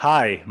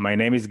Hi, my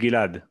name is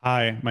Gilad,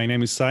 Hi, my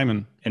name is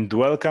Simon. and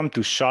welcome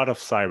to Shot of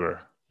Cyber,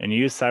 a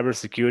new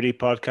cybersecurity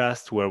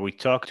podcast where we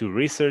talk to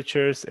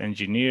researchers,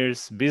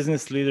 engineers,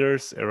 business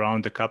leaders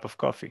around a cup of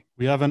coffee.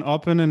 We have an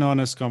open and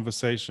honest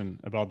conversation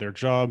about their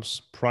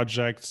jobs,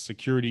 projects,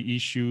 security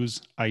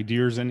issues,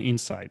 ideas, and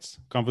insights.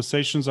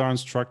 Conversations are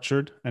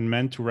unstructured and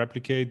meant to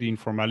replicate the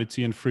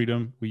informality and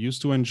freedom we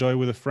used to enjoy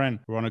with a friend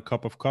around a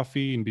cup of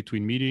coffee in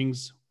between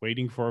meetings,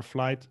 waiting for a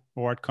flight,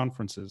 or at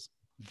conferences.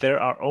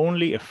 There are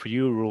only a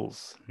few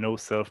rules: no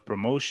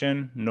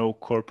self-promotion, no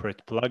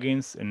corporate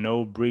plugins, and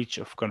no breach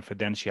of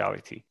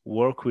confidentiality.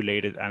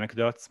 Work-related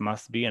anecdotes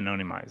must be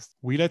anonymized.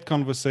 We let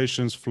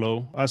conversations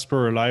flow as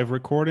per a live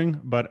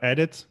recording, but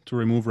edit to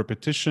remove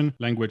repetition,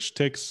 language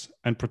tics,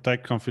 and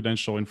protect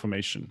confidential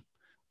information.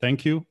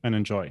 Thank you and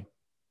enjoy.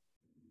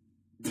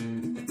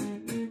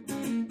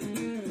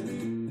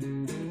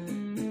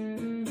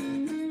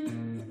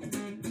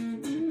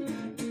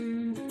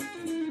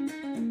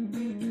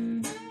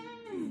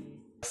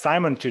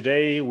 Simon,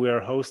 today we are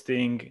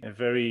hosting a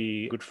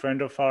very good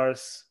friend of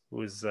ours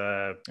who's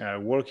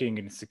working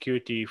in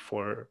security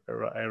for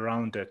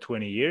around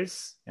 20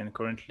 years and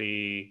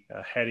currently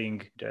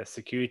heading the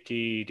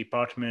security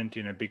department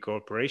in a big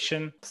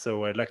corporation.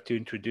 So I'd like to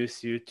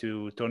introduce you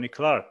to Tony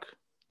Clark.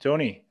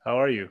 Tony, how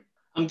are you?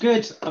 I'm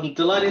good. I'm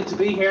delighted to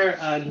be here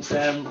and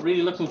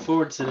really looking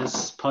forward to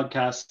this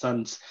podcast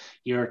and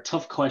your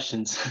tough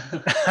questions.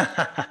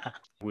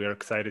 We are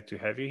excited to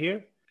have you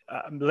here.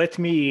 Let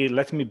me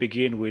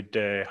begin with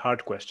the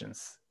hard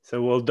questions.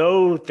 So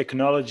although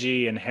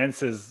technology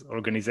enhances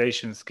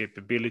organizations'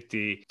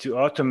 capability to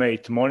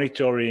automate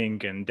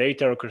monitoring and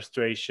data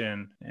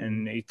orchestration,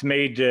 and it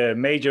made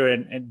major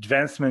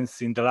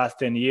advancements in the last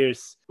 10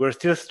 years, we're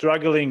still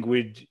struggling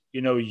with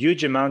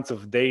huge amounts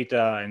of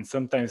data and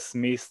sometimes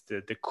miss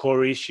the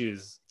core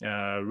issues,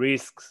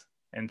 risks,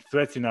 and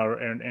threats in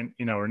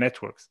our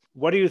networks.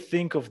 What do you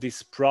think of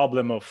this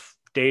problem of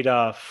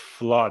data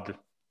flood,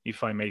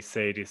 if I may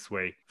say this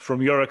way,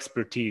 from your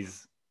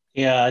expertise?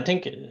 Yeah, I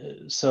think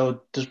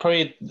so. There's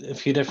probably a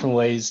few different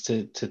ways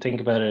to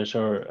think about it,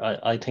 or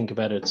I think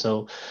about it.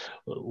 So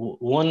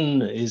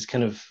one is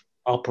kind of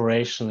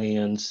operationally,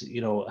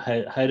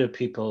 and how do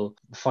people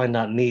find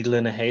that needle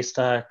in a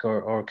haystack,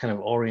 or kind of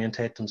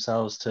orientate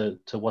themselves to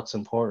what's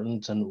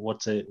important and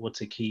what's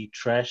a key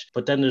threat.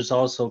 But then there's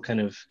also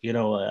kind of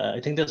I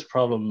think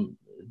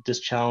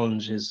this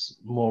challenge is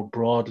more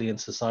broadly in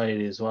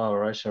society as well,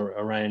 right?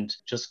 Around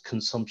just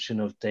consumption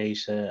of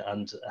data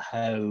and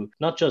how,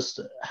 not just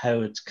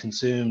how it's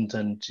consumed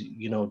and,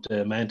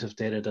 the amount of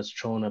data that's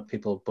thrown at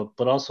people,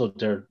 but also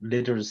their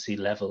literacy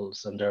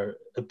levels and their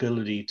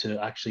ability to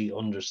actually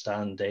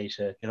understand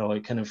data. I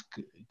kind of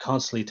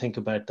constantly think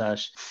about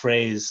that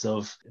phrase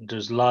of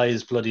there's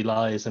lies, bloody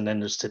lies, and then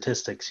there's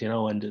statistics,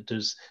 and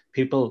there's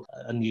people,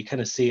 and you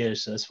kind of see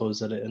it, I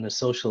suppose, in a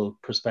social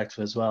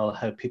perspective as well,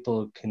 how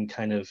people can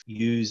kind of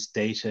use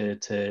data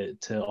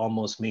to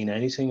almost mean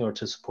anything or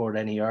to support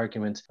any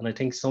argument. And I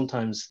think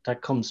sometimes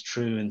that comes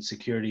true in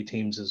security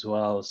teams as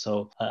well.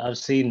 So I've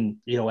seen,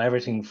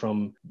 everything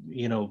from,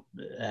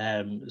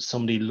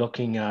 somebody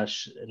looking at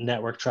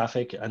network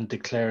traffic and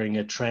declaring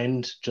a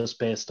trend just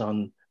based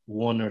on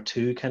one or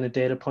two kind of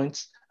data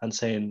points and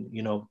saying,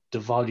 the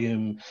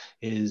volume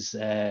is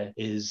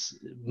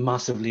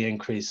massively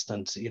increased,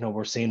 and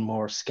we're seeing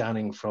more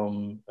scanning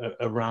from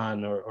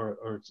Iran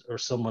or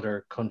some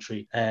other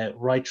country,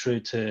 right through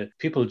to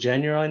people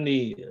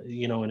genuinely,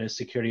 in a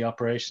security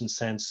operations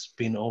sense,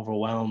 being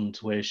overwhelmed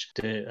with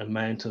the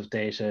amount of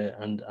data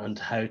and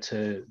how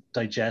to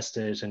digest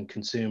it and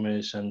consume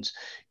it, and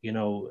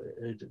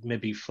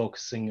maybe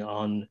focusing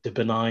on the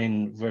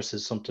benign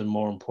versus something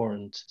more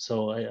important.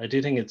 So I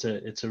do think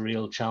it's a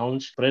real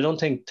challenge, but I don't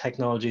think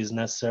technology is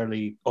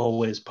necessarily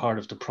always part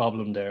of the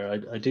problem there.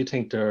 I do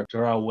think there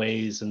are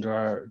ways and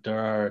there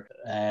are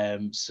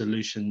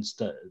solutions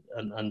that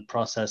and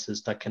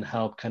processes that can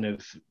help kind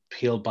of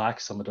peel back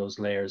some of those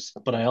layers.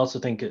 But I also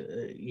think,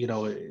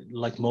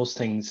 like most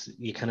things,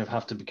 you kind of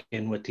have to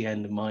begin with the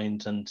end in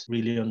mind and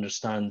really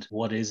understand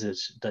what is it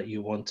that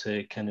you want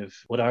to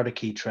what are the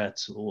key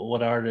threats,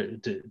 what are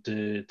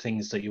the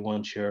things that you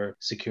want your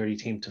security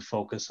team to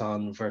focus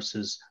on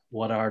versus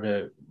what are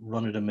the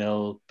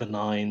run-of-the-mill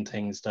benign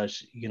things that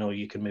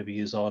you can maybe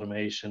use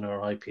automation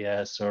or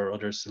IPS or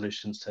other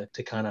solutions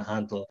to kind of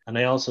handle. And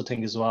I also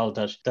think as well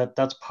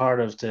that's part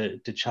of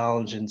the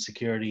challenge in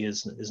security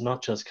is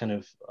not just kind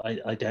of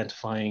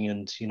identifying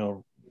and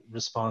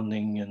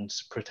responding and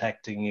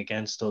protecting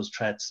against those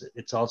threats.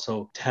 It's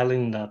also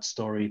telling that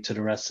story to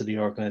the rest of the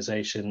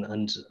organization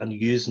and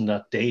using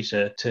that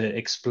data to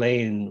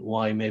explain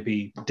why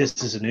maybe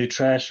this is a new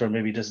threat or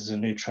maybe this is a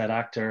new threat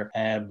actor.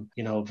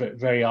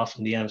 Very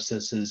often the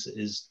emphasis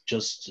is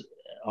just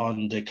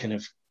on the kind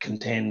of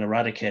contain and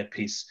eradicate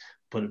piece.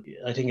 but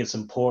I think it's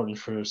important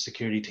for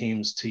security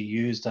teams to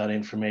use that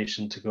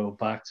information to go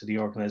back to the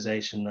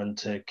organization and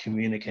to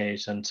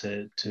communicate and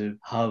to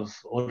have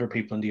other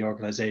people in the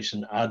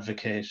organization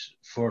advocate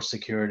for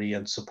security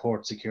and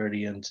support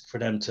security, and for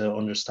them to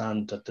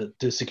understand that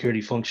the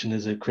security function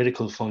is a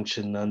critical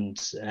function,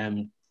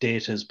 and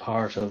data is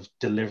part of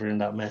delivering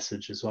that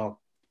message as well.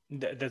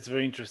 That's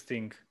very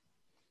interesting.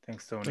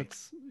 Thanks, Tony.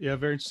 That's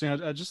very interesting.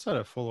 I just had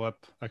a follow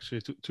up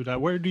actually to that.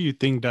 Where do you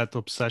think that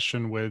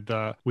obsession with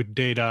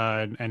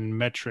data and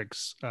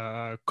metrics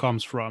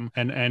comes from?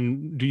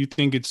 And do you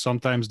think it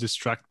sometimes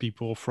distract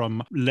people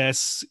from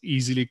less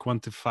easily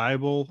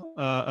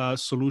quantifiable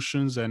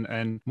solutions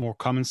and more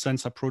common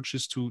sense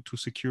approaches to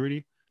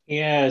security?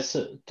 Yeah,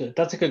 so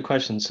that's a good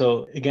question.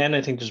 So again,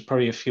 I think there's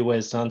probably a few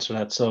ways to answer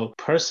that. So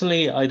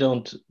personally, I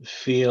don't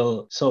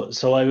feel so.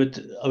 So I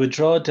would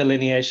draw a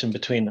delineation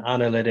between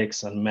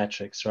analytics and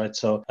metrics, right?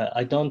 So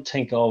I don't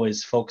think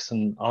always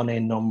focusing on a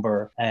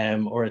number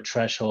or a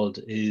threshold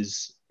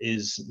is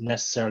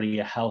necessarily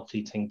a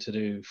healthy thing to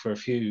do for a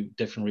few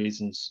different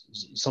reasons.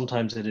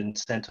 Sometimes it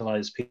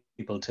incentivizes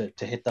people to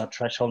hit that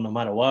threshold no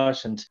matter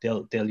what, and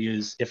they'll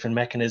use different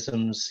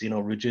mechanisms,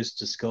 reduce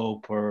the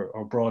scope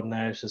or broaden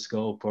out the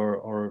scope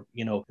or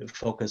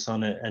focus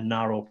on a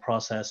narrow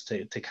process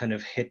to kind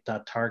of hit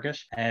that target.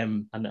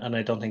 And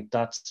I don't think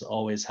that's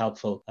always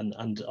helpful.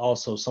 And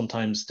also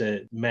sometimes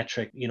the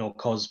metric,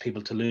 causes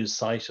people to lose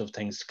sight of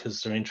things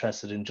because they're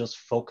interested in just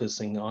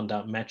focusing on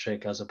that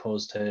metric as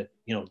opposed to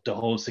the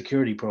whole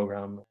security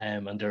program,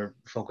 and they're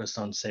focused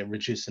on, say,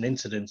 reducing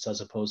incidents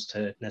as opposed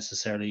to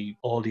necessarily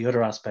all the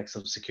other aspects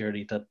of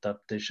security that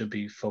they should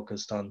be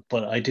focused on.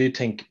 But I do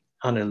think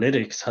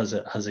analytics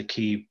has a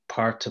key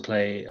part to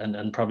play,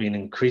 and probably an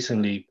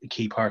increasingly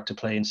key part to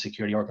play in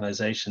security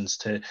organizations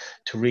to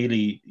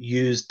really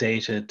use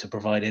data to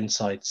provide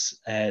insights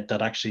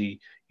that actually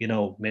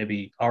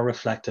maybe are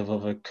reflective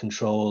of a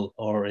control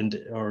or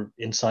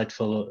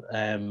insightful,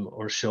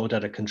 or show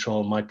that a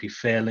control might be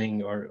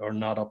failing or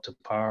not up to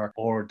par,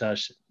 or that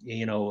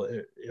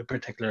a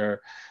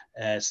particular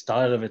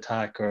style of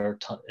attack or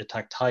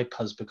attack type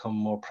has become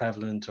more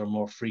prevalent or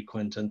more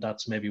frequent, and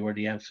that's maybe where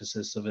the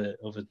emphasis of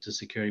the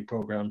security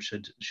program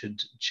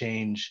should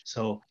change.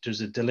 So there's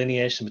a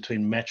delineation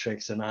between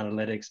metrics and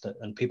analytics,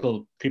 and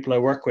people I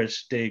work with,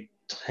 they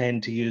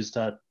tend to use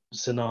that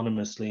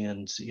synonymously,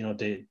 and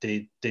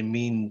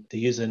they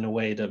use it in a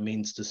way that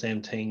means the same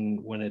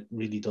thing when it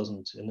really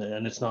doesn't,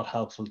 and it's not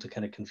helpful to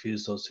kind of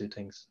confuse those two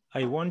things.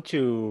 I want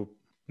to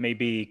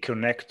maybe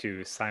connect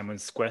to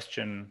Simon's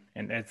question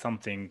and add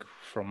something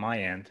from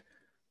my end.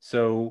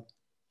 So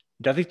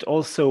does it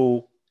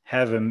also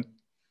have an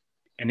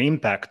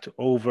impact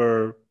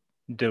over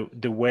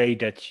the way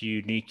that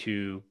you need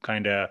to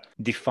kind of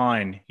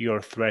define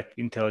your threat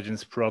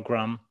intelligence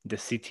program, the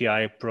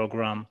CTI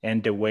program,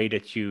 and the way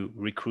that you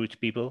recruit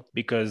people?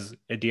 Because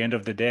at the end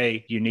of the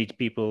day, you need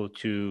people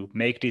to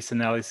make this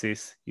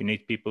analysis, you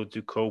need people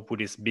to cope with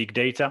this big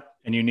data,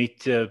 and you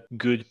need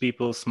good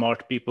people,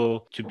 smart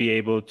people to be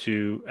able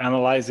to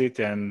analyze it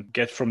and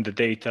get from the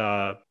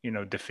data,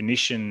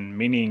 definition,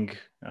 meaning,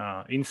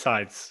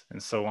 insights,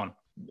 and so on.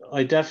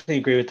 I definitely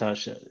agree with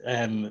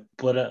that.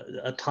 But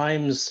at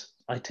times,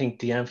 I think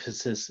the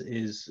emphasis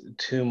is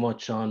too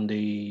much on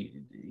the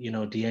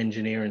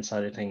engineering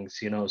side of things.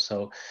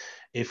 So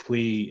if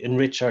we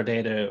enrich our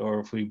data, or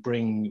if we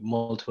bring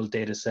multiple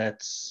data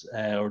sets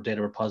or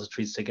data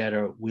repositories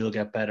together, we'll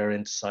get better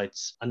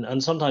insights.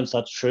 And sometimes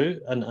that's true,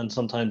 and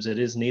sometimes it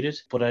is needed.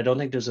 But I don't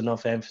think there's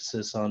enough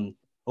emphasis on,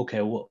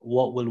 okay,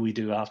 what will we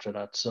do after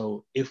that?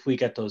 So if we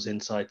get those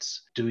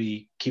insights, do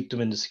we keep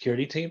them in the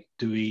security team?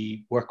 Do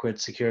we work with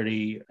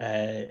security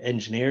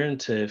engineering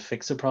to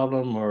fix a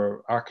problem,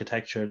 or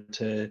architecture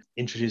to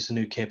introduce a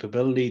new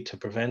capability to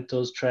prevent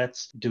those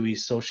threats? Do we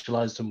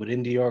socialize them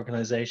within the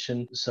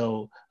organization?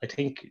 So I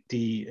think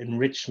the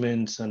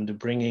enrichment and the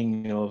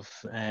bringing of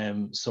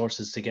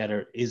sources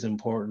together is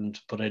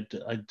important, but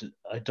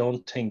I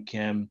don't think,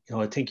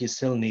 I think you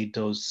still need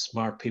those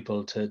smart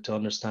people to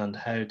understand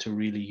how to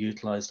really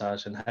utilize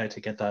that and how to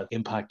get that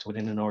impact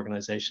within an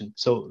organization.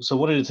 So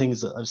one of the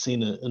things that I've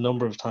seen a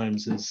number of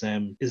times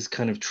is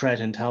kind of threat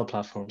intel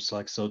platforms,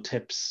 like, so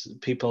TIPS.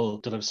 People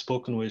that I've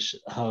spoken with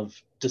have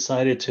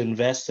decided to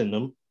invest in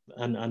them,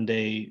 and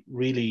they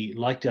really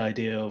like the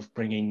idea of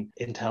bringing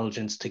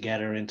intelligence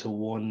together into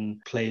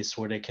one place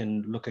where they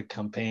can look at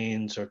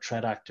campaigns or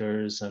threat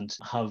actors and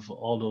have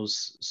all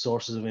those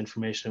sources of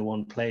information in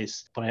one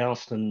place. But I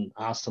often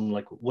ask them,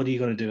 like, what are you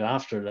going to do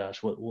after that?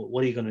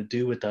 What are you going to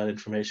do with that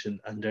information?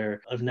 And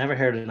I've never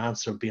heard an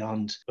answer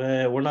beyond,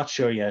 we're not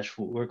sure yet.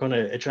 We're going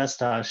to address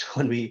that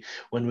when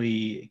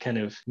we kind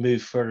of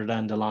move further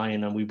down the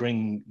line and we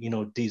bring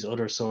these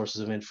other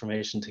sources of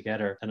information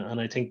together. And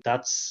I think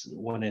that's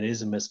when it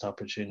is a missed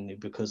opportunity,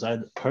 because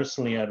I'd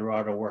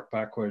rather work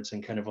backwards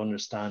and kind of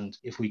understand,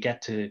 if we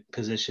get to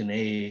position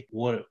A,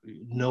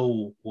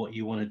 know what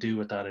you want to do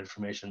with that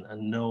information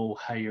and know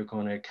how you're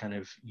going to kind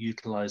of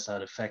utilize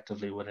that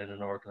effectively within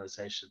an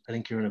organization. I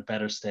think you're in a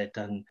better state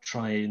than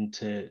trying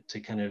to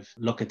kind of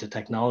look at the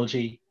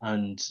technology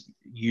and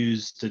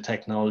use the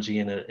technology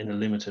in a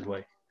limited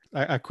way.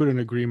 I couldn't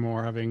agree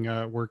more, having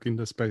worked in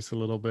the space a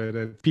little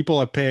bit. People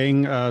are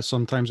paying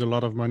sometimes a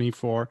lot of money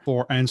for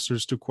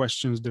answers to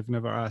questions they've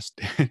never asked.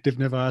 They've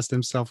never asked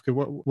themselves, okay,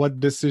 what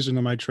decision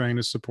am I trying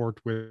to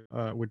support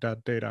with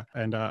that data?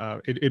 And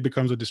it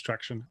becomes a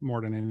distraction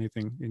more than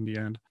anything in the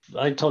end.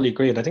 I totally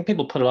agree. And I think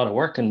people put a lot of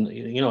work, and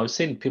I've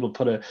seen people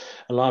put a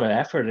lot of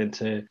effort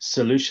into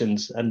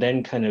solutions and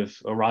then kind of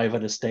arrive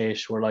at a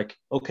stage where, like,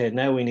 okay,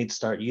 now we need to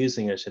start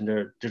using it, and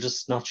they're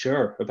just not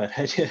sure about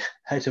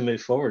how to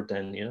move forward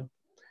then,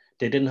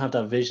 they didn't have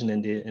that vision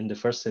in the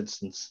first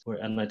instance,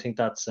 and I think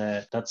that's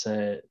a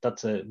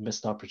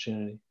missed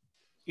opportunity.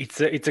 It's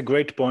a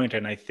great point,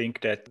 and I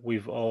think that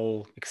we've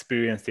all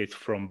experienced it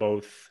from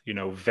both,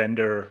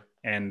 vendor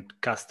and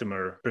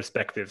customer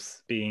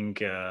perspectives, being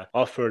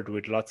offered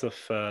with lots of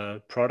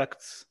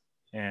products.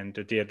 And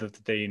at the end of the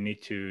day, you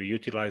need to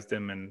utilize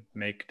them and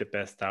make the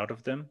best out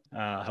of them.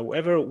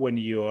 However, when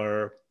you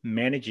are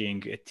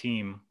managing a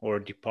team or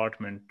a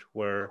department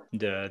where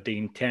the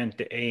intent,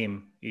 the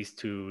aim is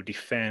to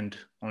defend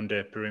on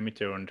the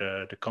perimeter, on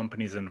the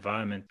company's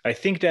environment, I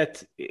think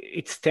that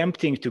it's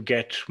tempting to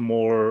get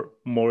more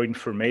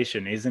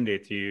information, isn't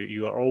it?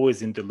 You are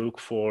always in the look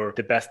for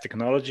the best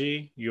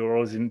technology. You're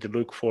always in the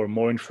look for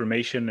more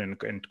information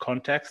and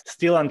context.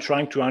 Still, I'm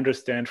trying to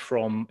understand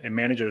from a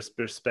manager's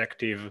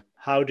perspective,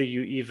 how do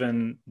you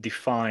even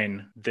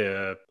define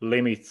the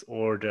limits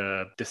or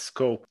the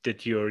scope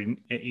that you're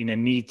in a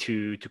need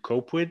to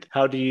cope with?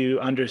 How do you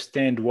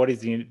understand what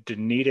is the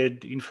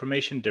needed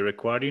information, the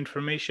required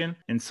information?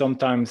 And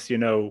sometimes,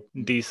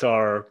 these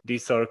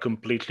are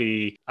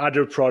completely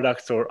other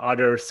products or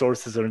other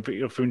sources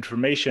of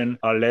information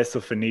are less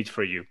of a need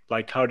for you.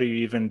 Like, how do you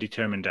even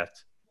determine that?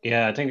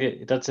 Yeah, I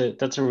think that's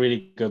a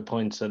really good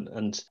point,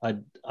 and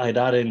I'd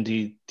add in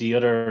the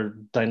other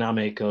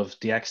dynamic of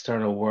the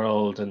external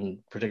world, and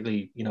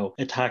particularly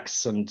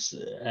attacks and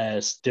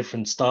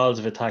different styles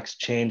of attacks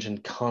changing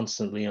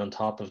constantly on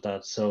top of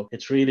that. So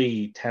it's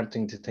really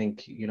tempting to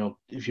think,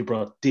 if you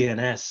brought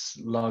DNS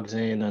logs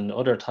in and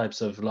other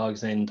types of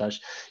logs in, that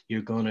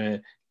you're going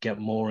to get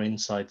more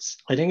insights.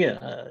 I think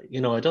I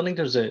don't think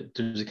there's a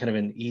kind of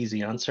an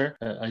easy answer.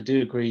 I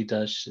do agree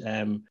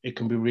that it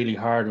can be really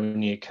hard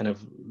when you kind of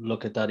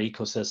look at that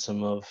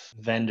ecosystem of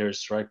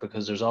vendors, right?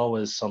 Because there's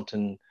always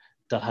something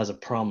that has a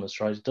promise,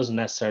 right? It doesn't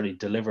necessarily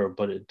deliver,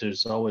 but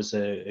there's always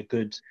a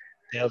good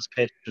sales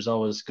pitch. There's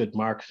always good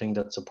marketing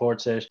that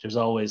supports it. There's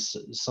always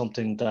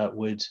something that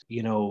would,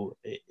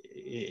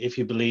 if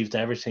you believed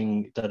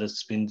everything that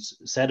has been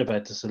said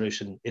about the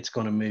solution, it's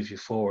going to move you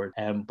forward.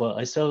 But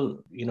I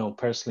still,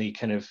 personally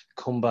kind of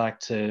come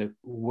back to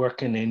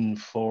working in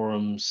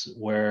forums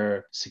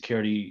where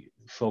security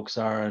folks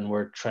are and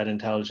where threat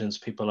intelligence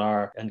people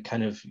are, and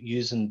kind of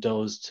using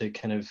those to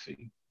kind of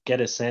get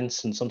a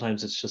sense, and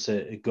sometimes it's just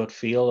a gut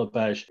feel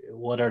about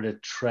what are the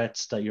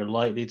threats that you're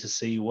likely to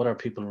see, what are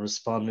people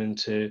responding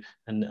to,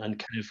 and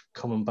kind of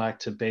coming back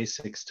to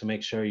basics to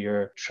make sure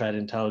your threat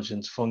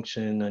intelligence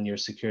function and your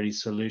security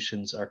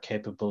solutions are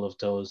capable of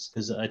those.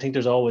 Because I think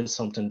there's always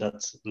something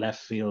that's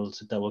left field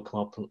that will come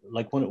up.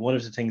 Like one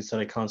of the things that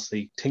I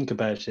constantly think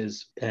about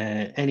is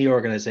any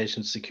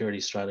organization's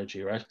security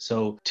strategy, right?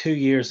 So 2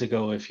 years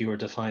ago, if you were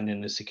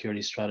defining a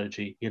security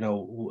strategy,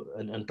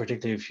 and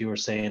particularly if you were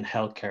saying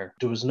healthcare,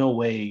 there was no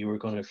way you were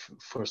going to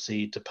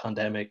foresee the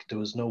pandemic. There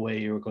was no way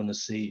you were going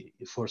to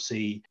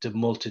foresee the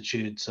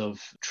multitudes of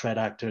threat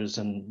actors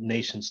and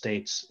nation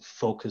states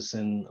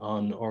focusing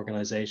on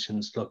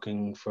organizations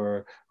looking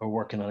for or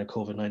working on a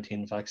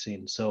COVID-19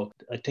 vaccine. So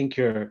I think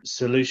your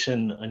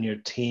solution and your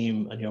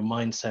team and your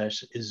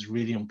mindset is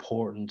really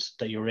important,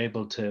 that you're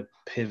able to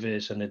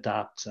pivot and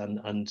adapt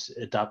and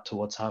adapt to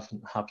what's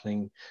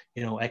happening,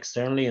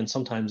 externally and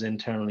sometimes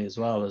internally as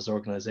well, as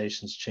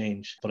organizations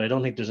change. But I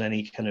don't think there's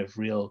any kind of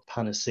real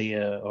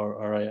panacea,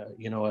 or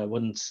I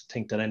wouldn't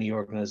think that any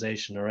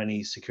organization or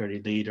any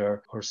security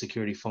leader or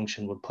security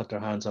function would put their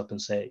hands up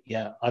and say,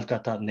 yeah, I've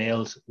got that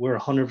nailed. We're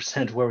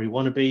 100% where we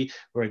want to be.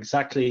 We're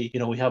exactly,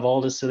 we have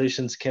all the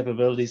solutions,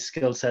 capabilities,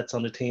 skill sets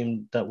on the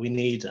team that we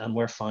need, and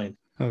we're fine.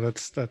 Oh,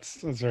 that's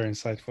very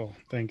insightful.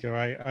 Thank you.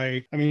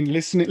 I mean,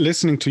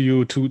 listening to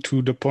you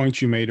to the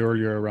point you made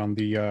earlier around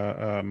the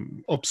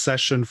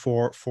obsession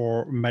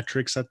for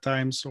metrics at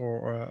times,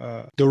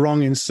 or the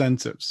wrong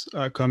incentives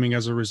coming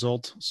as a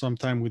result,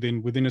 sometime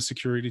within a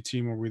security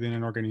team or within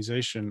an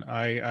organization.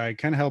 I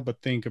can't help but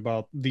think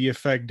about the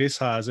effect this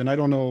has, and I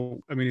don't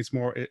know. I mean,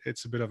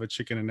 it's a bit of a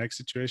chicken and egg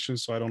situation,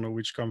 so I don't know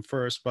which come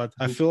first. But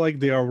I feel like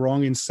there are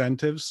wrong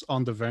incentives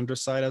on the vendor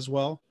side as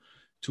well.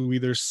 to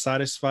either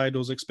satisfy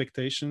those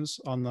expectations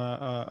on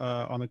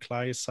the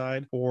client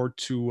side, or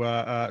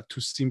to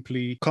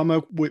simply come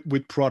up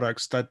with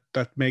products that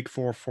make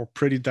for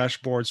pretty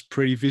dashboards,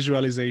 pretty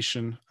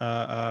visualization,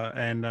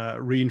 and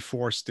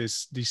reinforce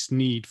this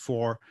need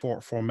for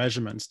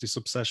measurements, this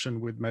obsession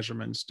with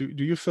measurements. Do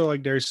you feel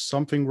like there's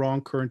something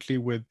wrong currently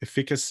with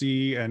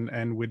efficacy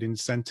and with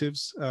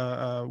incentives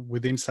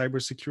within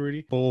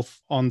cybersecurity,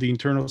 both on the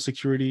internal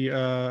security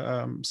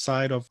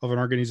side of an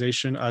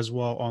organization, as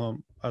well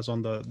as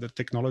on the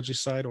technology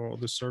side or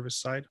the service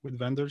side with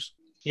vendors?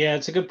 Yeah,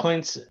 it's a good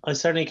point. I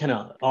certainly kind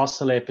of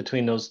oscillate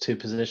between those two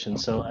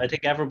positions. So I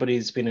think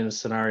everybody's been in a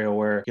scenario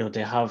where,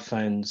 they have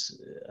found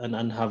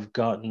and have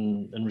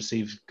gotten and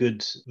received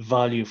good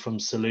value from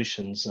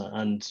solutions.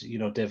 And,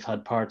 they've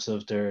had parts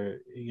of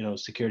their,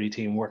 security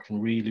team working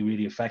really,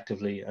 really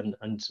effectively.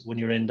 And when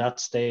you're in that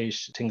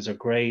stage, things are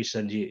great,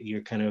 and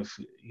you're kind of,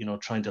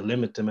 trying to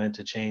limit the amount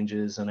of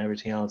changes and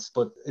everything else.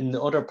 But in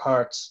the other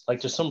parts,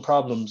 like, there's some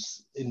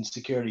problems in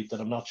security that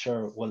I'm not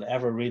sure will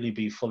ever really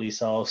be fully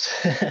solved.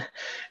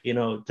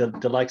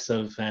 The likes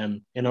of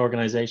an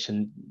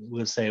organization,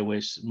 we'll say,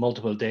 with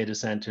multiple data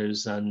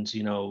centers and,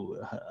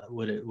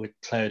 with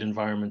cloud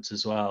environments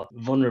as well.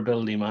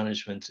 Vulnerability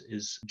management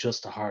is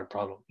just a hard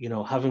problem.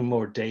 Having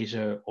more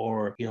data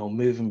or,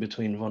 moving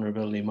between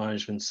vulnerability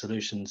management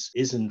solutions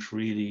isn't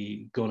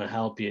really going to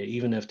help you,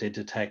 even if they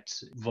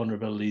detect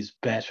vulnerabilities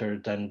better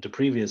than the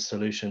previous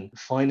solution.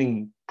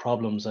 Finding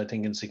problems, I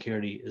think, in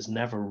security is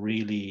never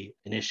really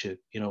an issue.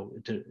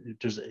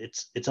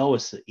 It's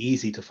always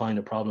easy to find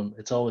a problem.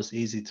 It's always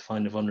easy to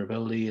find a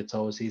vulnerability. It's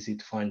always easy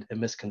to find a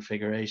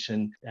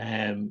misconfiguration.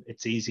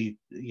 It's easy,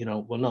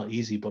 well, not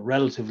easy, but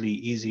relatively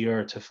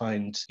easier to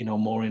find,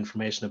 more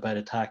information about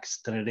attacks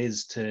than it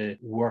is to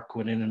work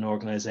within an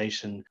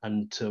organization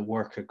and to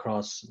work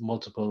across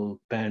multiple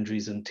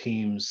boundaries and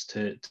teams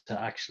to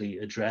actually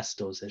address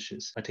those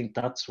issues. I think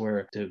that's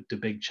where the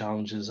big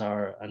challenges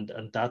are, and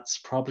that's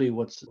probably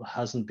what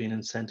hasn't been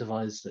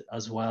incentivized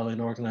as well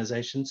in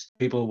organizations.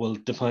 People will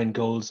define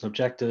goals and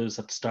objectives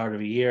at the start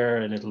of a year,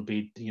 and it'll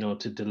be,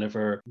 to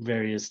deliver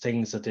various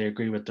things that they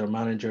agree with their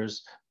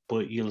managers.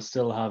 But you'll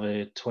still have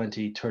a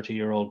 20,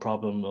 30-year-old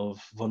problem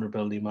of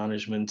vulnerability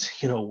management,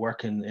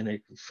 working in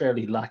a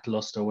fairly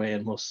lackluster way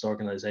in most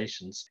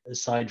organizations.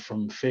 Aside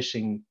from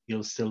phishing,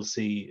 you'll still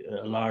see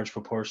a large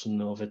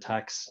proportion of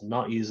attacks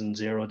not using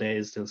 0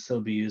 days. They'll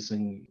still be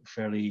using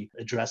fairly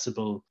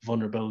addressable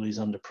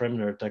vulnerabilities on the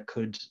perimeter that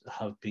could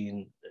have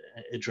been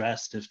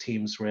addressed if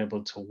teams were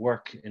able to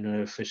work in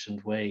an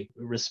efficient way,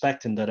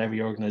 respecting that every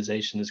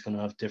organization is going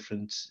to have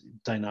different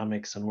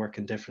dynamics and work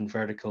in different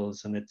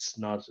verticals, and it's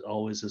not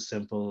always as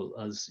simple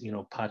as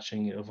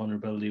patching a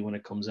vulnerability when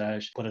it comes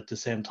out. But at the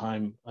same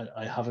time,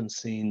 I haven't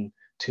seen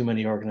too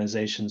many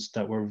organizations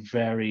that were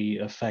very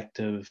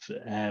effective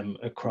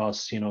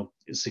across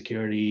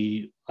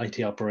security,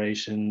 IT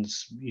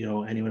operations,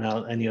 anyone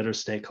else, any other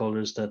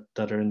stakeholders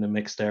that are in the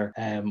mix there.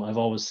 I've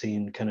always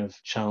seen kind of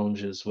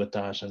challenges with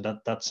that, and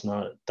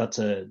that's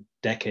a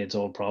decades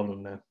old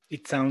problem now.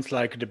 It sounds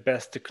like the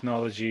best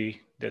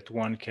technology that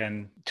one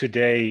can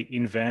today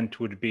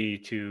invent would be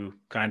to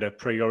kind of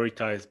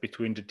prioritize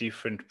between the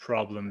different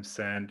problems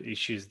and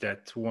issues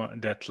that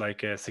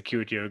like a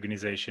security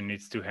organization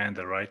needs to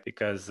handle, right?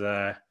 Because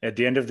at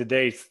the end of the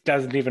day, it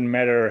doesn't even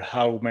matter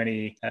how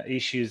many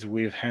issues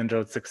we've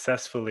handled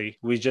successfully.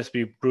 We just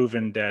be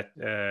proven that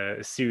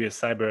a serious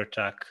cyber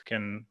attack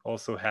can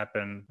also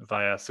happen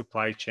via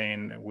supply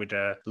chain with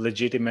a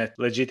legitimate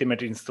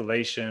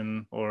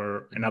installation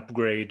or an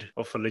upgrade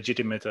of a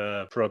legitimate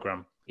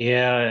program.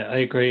 Yeah, I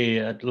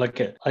agree.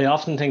 I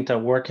often think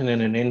that working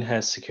in an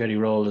in-house security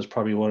role is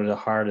probably one of the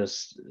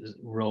hardest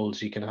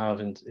roles you can have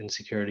in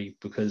security,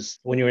 because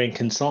when you're in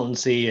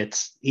consultancy,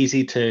 it's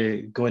easy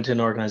to go into an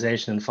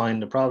organization and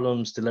find the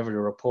problems, deliver the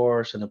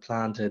report and a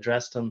plan to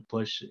address them.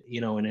 But,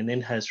 in an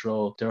in-house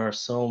role, there are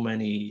so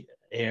many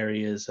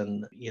areas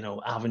and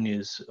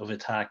avenues of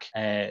attack,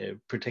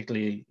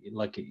 particularly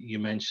like you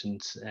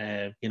mentioned.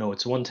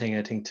 It's one thing,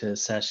 I think, to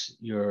assess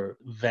your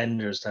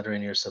vendors that are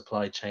in your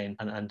supply chain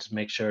and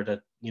make sure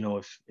that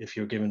if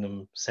you're giving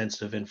them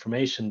sensitive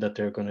information, that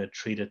they're going to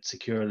treat it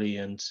securely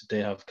and they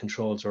have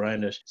controls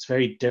around it. It's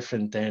very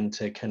different then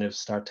to kind of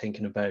start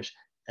thinking about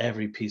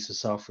every piece of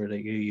software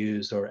that you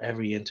use or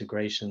every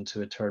integration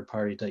to a third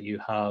party that you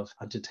have,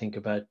 and to think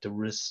about the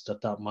risks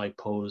that might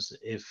pose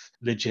if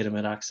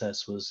legitimate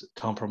access was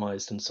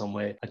compromised in some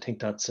way. I think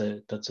that's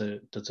a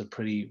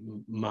pretty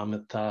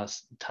mammoth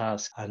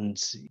task.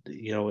 And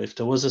if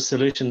there was a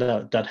solution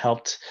that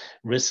helped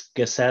risk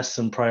assess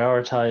and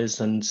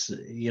prioritize, and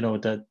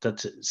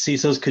that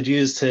CISOs could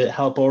use to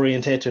help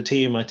orientate their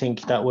team, I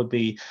think that would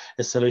be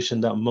a solution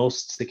that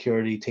most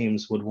security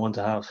teams would want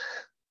to have.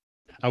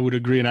 I would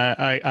agree. And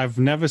I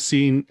haven't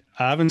seen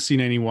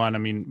anyone, I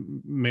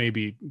mean,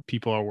 maybe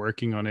people are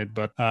working on it,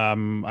 but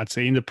I'd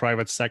say in the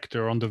private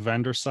sector, on the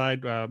vendor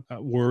side,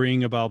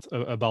 worrying about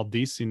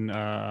this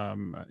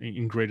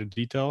in greater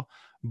detail.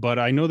 But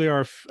I know there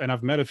are, and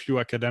I've met a few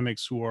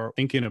academics who are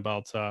thinking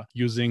about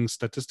using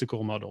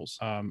statistical models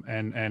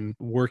and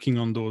working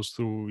on those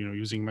through,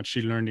 using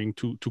machine learning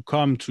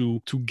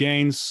to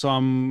gain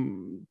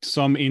some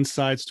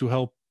insights to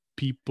help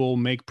people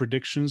make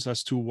predictions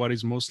as to what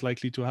is most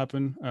likely to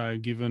happen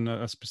given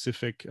a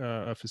specific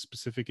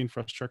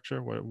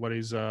infrastructure.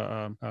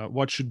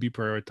 What should be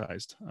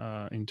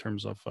prioritized in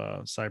terms of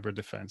cyber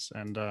defense,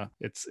 and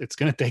it's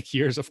going to take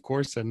years, of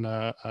course, and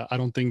I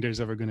don't think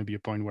there's ever going to be a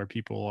point where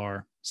people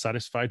are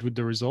satisfied with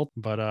the result.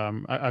 But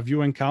have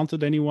you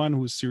encountered anyone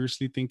who's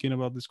seriously thinking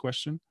about this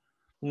question?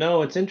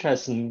 No, it's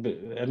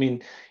interesting. I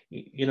mean,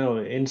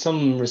 in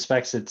some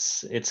respects,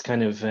 it's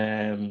kind of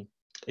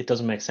it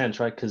doesn't make sense,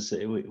 right? Because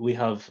we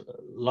have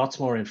lots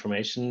more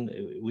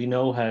information. We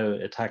know how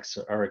attacks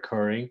are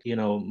occurring.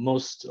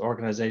 Most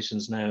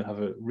organizations now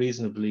have a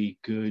reasonably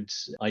good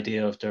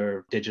idea of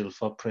their digital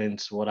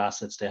footprint, what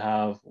assets they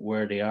have,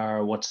 where they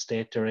are, what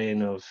state they're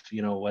in, of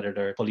whether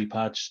they're fully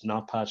patched,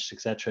 not patched,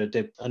 etc.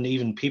 And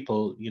even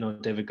people,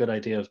 they have a good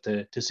idea of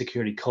the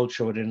security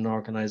culture within an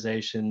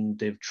organization.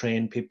 They've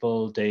trained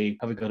people. They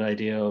have a good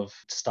idea of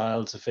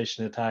styles of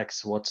phishing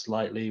attacks, what's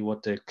likely,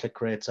 what the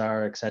click rates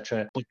are,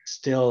 etc. But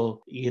still,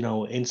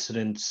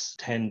 incidents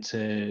tend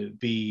to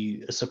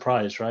be a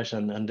surprise, right?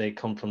 And they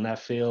come from that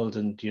field,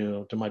 and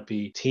there might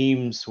be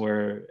teams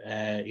where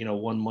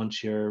 1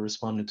 month you're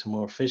responding to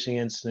more phishing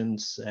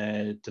incidents,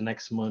 the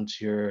next month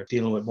you're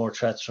dealing with more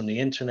threats from the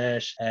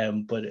internet,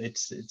 but it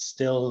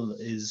still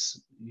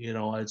is,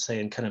 I'd say,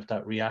 in kind of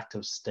that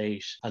reactive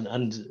state.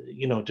 And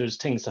there's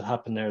things that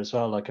happen there as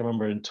well. Like I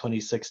remember in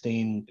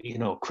 2016,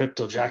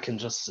 cryptojacking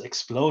just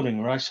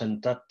exploding, right?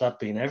 And that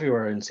being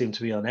everywhere and seemed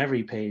to be on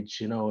every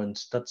page,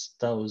 and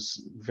that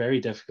was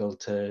very difficult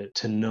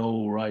to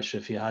know, right?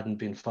 If you hadn't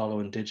been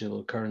following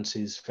digital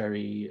currencies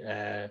very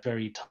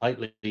very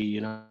tightly,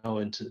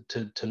 and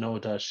to know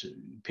that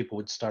people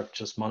would start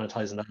just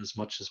monetizing that as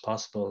much as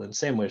possible. And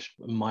same with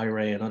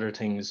Myra and other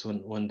things,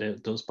 when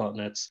those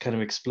botnets kind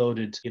of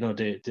exploded,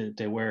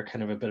 they were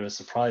kind of a bit of a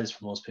surprise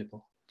for most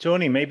people.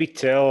 Tony, maybe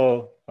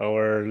tell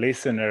our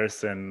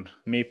listeners, and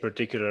me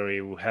particularly,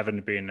 who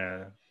haven't been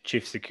a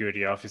chief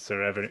security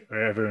officer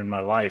ever in my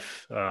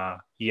life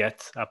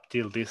yet up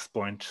till this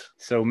point.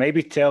 So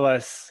maybe tell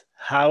us,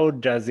 how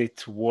does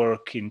it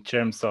work in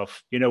terms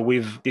of,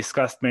 we've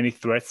discussed many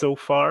threats so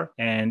far,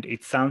 and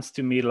it sounds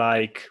to me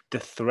like the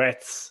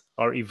threats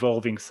are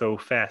evolving so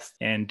fast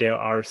and there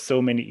are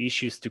so many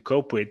issues to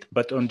cope with.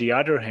 But on the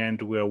other hand,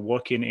 we're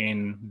working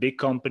in big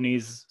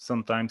companies,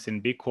 sometimes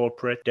in big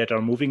corporate, that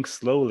are moving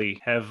slowly,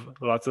 have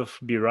lots of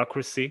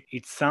bureaucracy.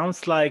 It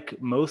sounds like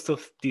most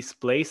of these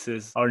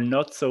places are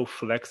not so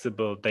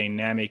flexible,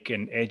 dynamic,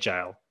 and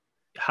agile.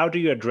 How do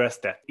you address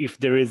that? If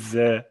there is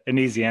an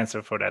easy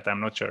answer for that,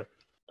 I'm not sure.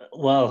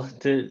 Well,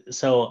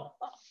 so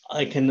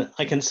I can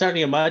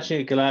certainly imagine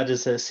you, Gilad,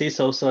 as a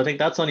CISO, so I think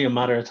that's only a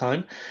matter of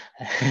time.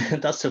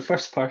 That's the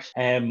first part.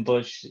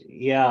 But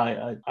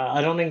yeah,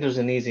 I don't think there's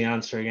an easy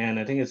answer. Again,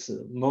 I think it's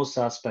most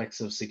aspects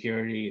of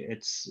security.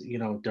 It's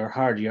they're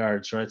hard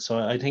yards, right? So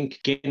I think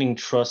gaining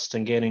trust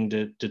and gaining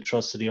the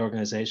trust of the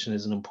organization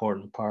is an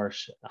important part.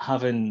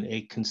 Having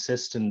a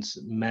consistent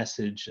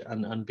message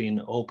and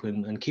being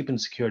open and keeping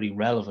security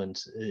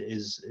relevant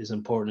is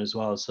important as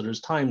well. So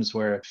there's times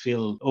where I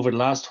feel over the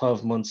last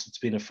 12 months it's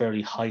been a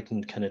fairly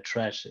heightened kind of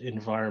threat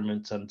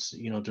environment, and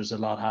there's a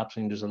lot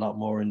happening. There's a lot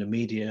more in the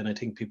media, and I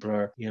think people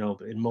are,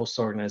 in most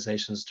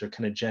organizations, they're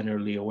kind of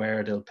generally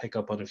aware. They'll pick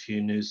up on a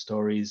few news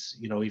stories,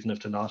 even if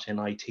they're not in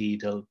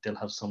IT, they'll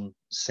have some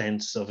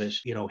sense of it,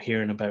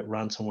 hearing about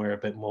ransomware a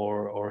bit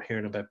more or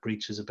hearing about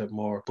breaches a bit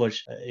more. But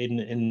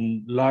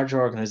in large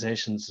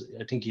organizations,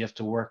 I think you have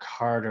to work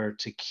harder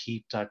to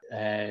keep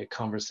that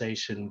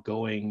conversation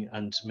going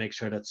and make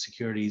sure that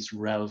security is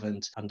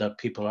relevant and that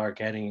people are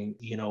getting,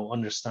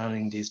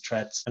 understanding these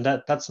threats. And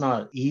that's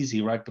not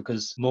easy, right?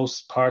 Because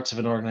most parts of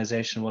an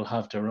organization will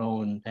have their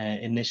own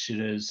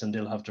initiatives, and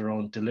they'll have their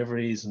own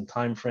deliveries and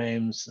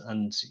timeframes.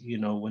 And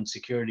when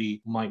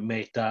security might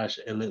make that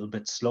a little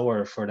bit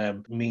slower for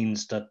them,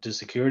 means that the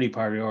security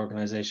part of the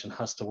organization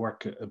has to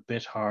work a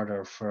bit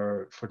harder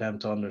for them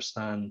to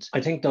understand.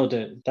 I think though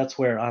that's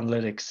where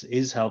analytics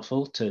is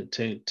helpful to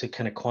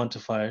kind of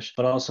quantify it,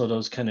 but also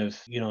those kind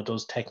of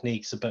those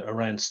techniques about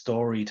around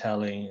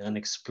storytelling and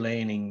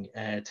explaining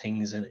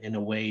things in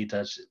a way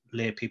that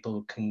lay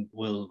people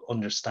will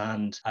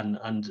understand,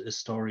 and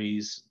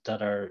stories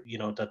that are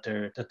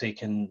that they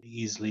can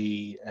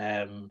easily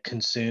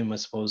consume, I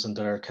suppose, and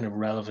that are kind of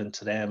relevant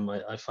to them.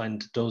 I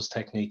find those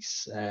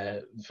techniques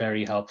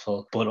very helpful.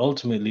 But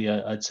ultimately,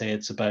 I'd say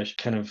it's about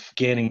kind of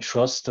gaining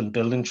trust and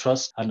building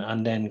trust,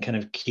 and then kind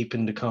of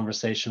keeping the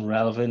conversation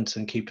relevant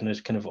and keeping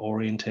it kind of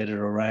orientated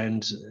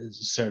around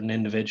certain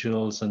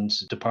individuals and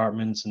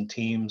departments and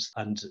teams,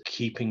 and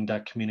keeping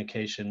that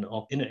communication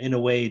up in a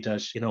way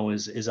that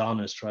is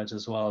honest, right,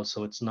 as well. So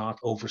So it's not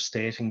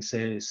overstating,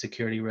 say,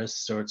 security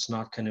risks, or it's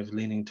not kind of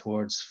leaning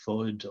towards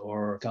FUD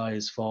or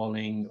guys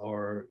falling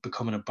or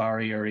becoming a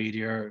barrier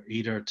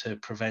either to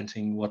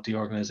preventing what the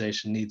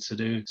organization needs to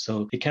do.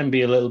 So it can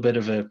be a little bit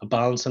of a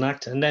balancing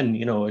act. And then,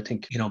 I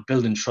think,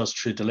 building trust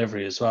through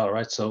delivery as well,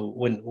 right? So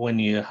when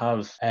you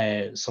have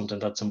something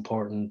that's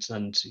important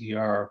and you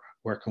are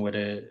working with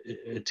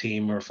a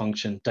team or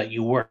function, that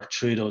you work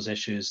through those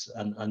issues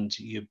and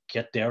you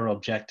get their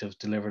objective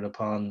delivered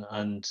upon,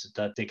 and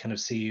that they kind of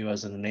see you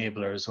as an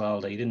enabler as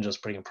well, that you didn't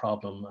just bring a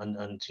problem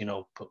and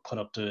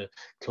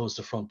close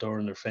the front door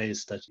in their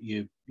face, that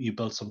you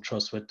built some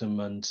trust with them,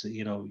 and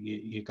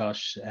you got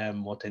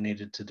what they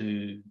needed to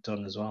do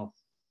done as well.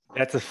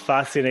 That's a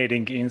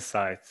fascinating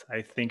insight.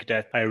 I think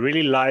that I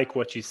really like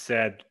what you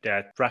said,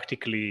 that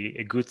practically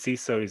a good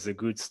CISO is a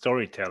good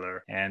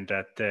storyteller, and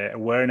that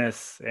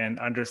awareness and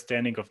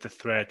understanding of the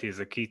threat is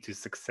a key to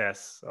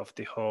success of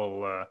the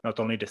whole, not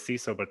only the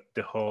CISO, but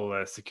the whole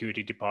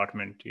security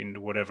department in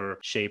whatever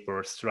shape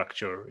or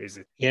structure is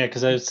it. Yeah,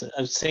 because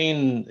I've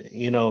seen,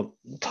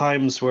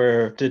 times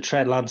where the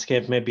threat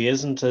landscape maybe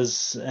isn't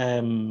as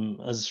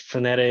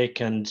frenetic,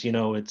 and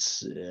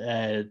it's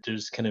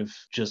there's kind of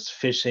just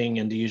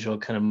phishing and the usual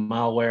kind of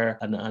malware,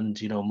 and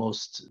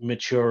most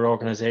mature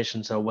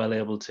organizations are well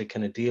able to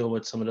kind of deal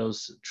with some of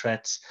those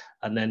threats,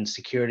 and then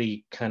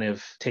security kind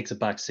of takes a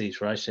back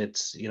seat, right?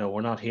 It's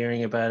we're not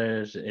hearing about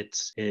it.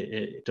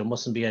 There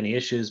mustn't be any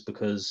issues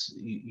because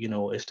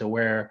if there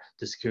were,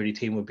 the security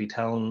team would be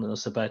telling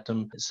us about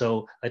them.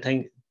 So I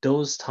think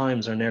those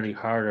times are nearly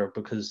harder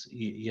because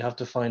you have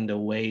to find the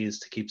ways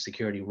to keep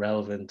security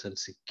relevant and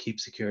to keep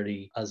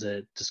security as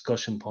a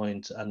discussion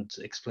point and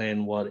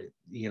explain what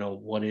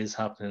is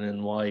happening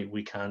and why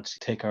we can't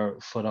take our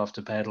foot off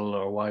the pedal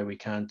or why we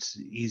can't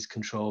ease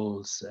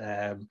controls.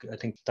 I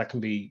think that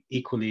can be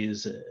equally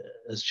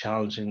as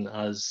challenging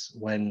as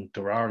when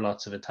there are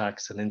lots of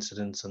attacks and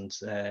incidents and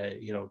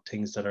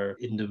things that are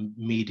in the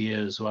media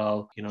as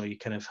well. You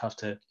kind of have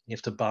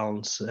to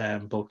balance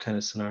both kind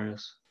of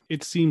scenarios.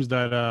 It seems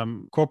that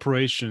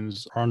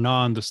corporations are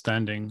now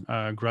understanding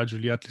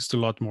gradually, at least a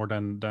lot more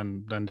than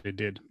they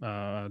did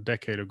a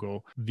decade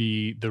ago,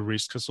 the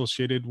risks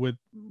associated with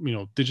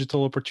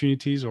digital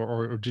opportunities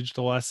or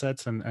digital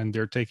assets, and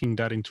they're taking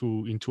that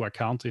into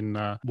account in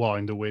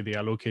the way they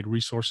allocate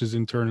resources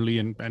internally,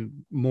 and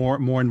more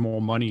and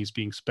more money is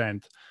being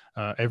spent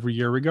every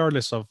year,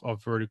 regardless of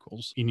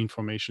verticals in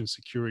information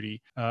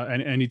security.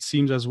 And it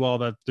seems as well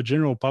that the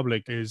general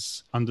public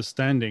is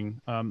understanding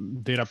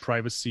data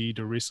privacy,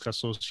 the risks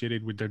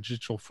associated with their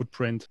digital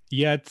footprint.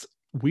 Yet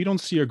we don't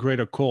see a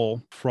greater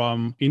call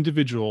from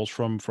individuals,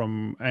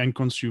 from end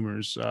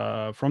consumers,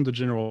 from the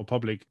general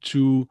public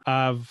to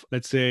have,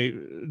 let's say,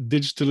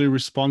 digitally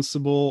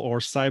responsible or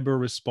cyber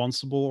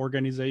responsible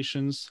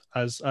organizations.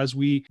 As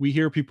we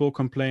hear people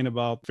complain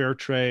about fair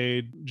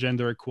trade,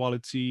 gender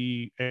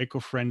equality,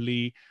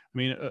 eco-friendly. I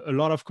mean, a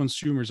lot of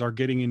consumers are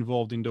getting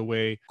involved in the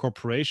way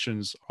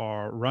corporations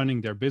are running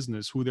their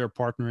business, who they're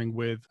partnering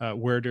with,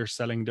 where they're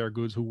selling their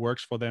goods, who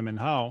works for them and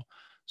how.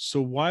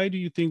 So why do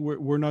you think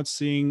we're not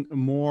seeing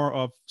more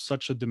of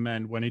such a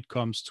demand when it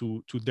comes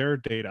to their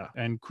data?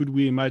 And could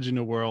we imagine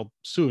a world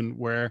soon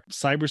where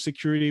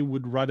cybersecurity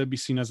would rather be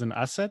seen as an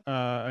asset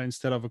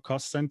instead of a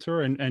cost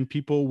center, and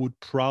people would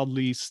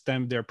proudly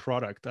stamp their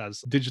product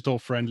as digital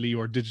friendly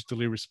or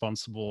digitally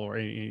responsible or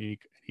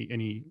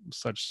any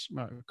such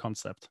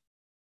concept?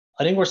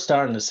 I think we're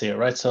starting to see it,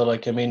 right? So,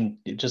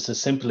 just a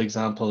simple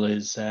example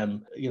is,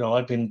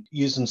 I've been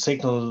using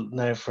Signal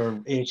now for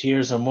 8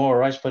 years or more,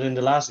 right? But in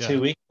the last 2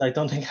 weeks, I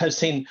don't think I've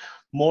seen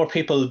more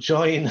people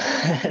join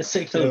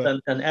Signal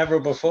than ever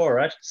before,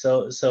 right?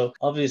 So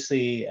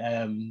obviously,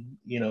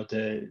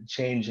 the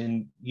change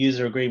in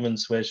user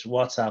agreements with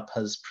WhatsApp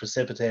has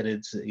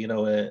precipitated,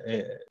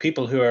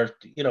 people who are,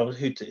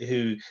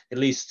 who at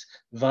least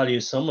value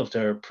some of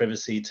their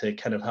privacy to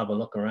kind of have a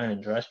look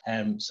around, right?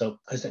 So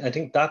I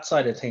think that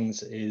side of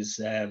things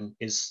is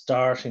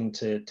starting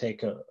to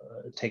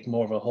take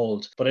more of a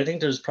hold. But I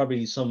think there's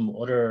probably some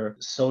other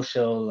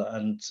social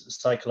and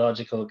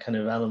psychological kind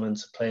of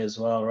elements at play as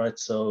well, right?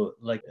 So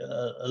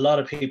a lot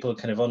of people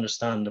kind of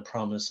understand the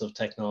promise of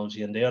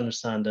technology, and they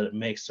understand that it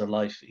makes their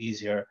life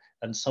easier,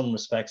 and some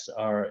respects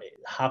are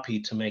happy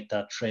to make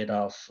that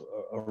trade-off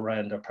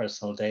around their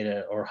personal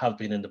data, or have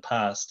been in the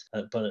past.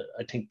 But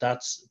I think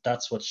that's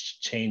what's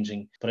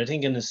changing. But I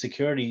think in the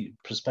security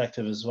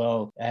perspective as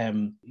well,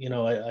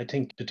 I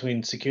think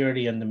between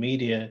security and the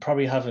media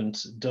probably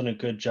haven't done a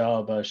good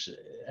job at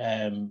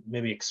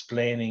maybe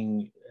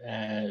explaining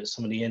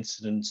some of the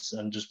incidents,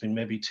 and just been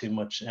maybe too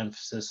much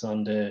emphasis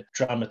on the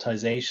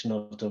dramatization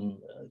of them,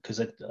 because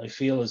I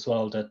feel as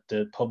well that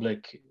the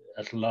public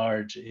at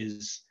large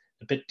is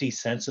a bit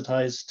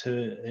desensitized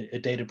to a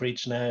data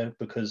breach now,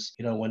 because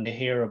when they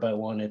hear about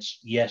one, it's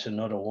yet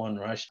another one,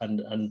 right?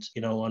 And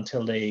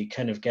until they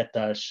kind of get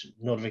that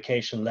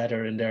notification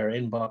letter in their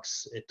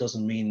inbox, it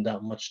doesn't mean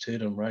that much to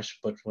them, right?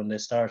 But when they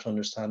start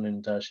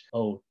understanding that,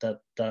 oh, that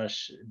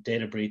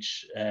data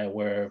breach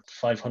where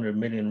 500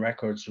 million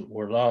records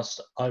were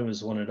lost, I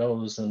was one of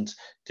those, and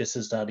this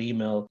is that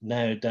email.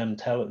 Now them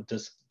tell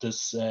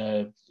this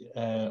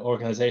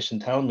organization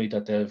telling me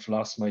that they've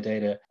lost my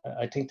data.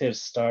 I think they've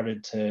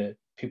started to,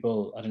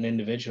 people at an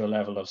individual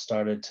level have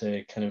started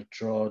to kind of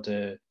draw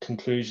the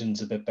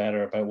conclusions a bit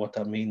better about what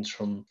that means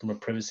from a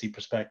privacy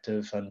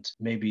perspective, and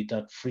maybe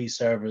that free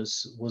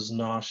service was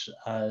not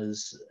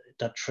as,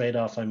 that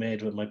trade-off I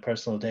made with my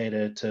personal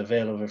data to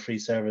avail of a free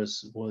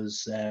service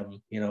was,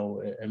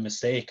 a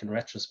mistake in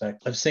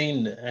retrospect. I've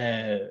seen,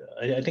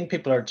 I think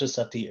people are just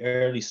at the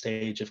early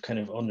stage of kind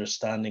of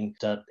understanding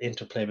that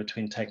interplay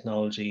between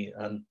technology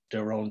and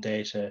their own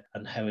data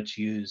and how it's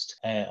used.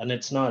 And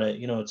it's not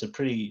it's a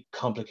pretty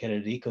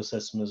complicated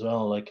ecosystem as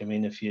well. Like, I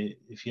mean, if you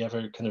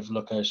ever kind of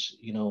look at,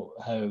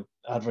 how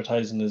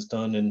advertising is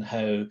done and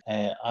how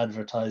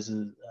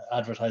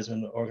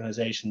advertisement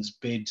organizations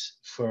bid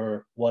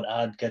for what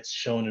ad gets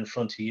shown in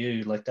front of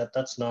you, like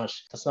that's not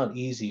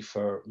easy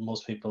for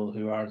most people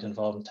who aren't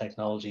involved in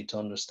technology to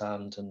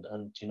understand.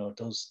 And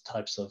those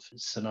types of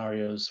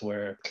scenarios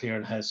where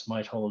clearinghouse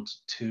might hold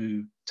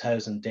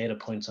 2,000 data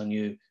points on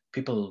you,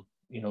 people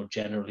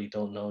generally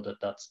don't know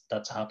that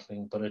that's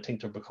happening. But I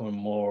think they're becoming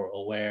more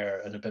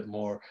aware and a bit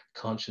more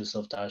conscious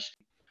of that.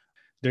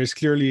 There's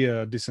clearly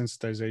a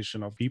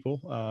desensitization of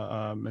people,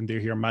 and they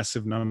hear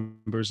massive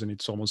numbers, and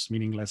it's almost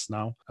meaningless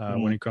now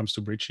when it comes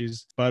to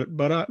breaches. But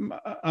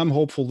I'm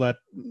hopeful that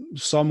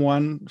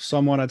someone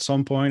at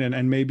some point,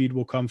 and maybe it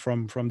will come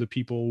from the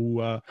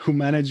people who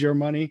manage your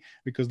money,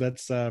 because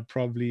that's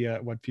probably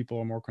what people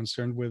are more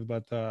concerned with.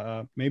 But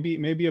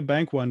maybe a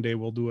bank one day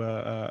will do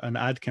an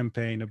ad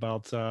campaign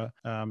about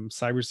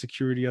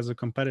cybersecurity as a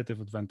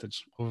competitive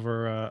advantage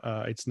over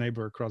its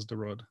neighbor across the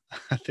road.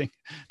 I think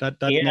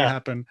that may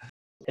happen.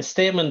 A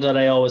statement that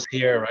I always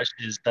hear, right,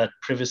 is that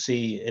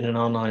privacy in an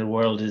online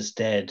world is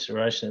dead,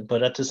 right?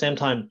 But at the same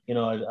time,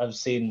 I've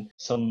seen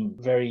some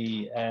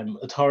very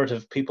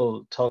authoritative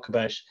people talk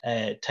about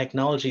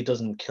technology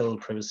doesn't kill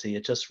privacy;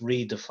 it just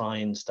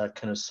redefines that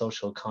kind of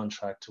social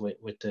contract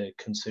with the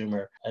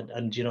consumer. And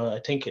I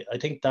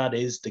think that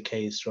is the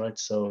case, right?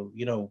 So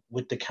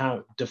with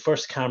the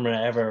first camera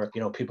ever,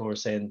 people were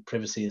saying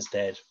privacy is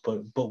dead,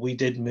 but we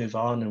did move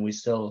on, and we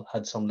still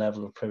had some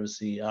level of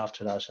privacy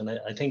after that. And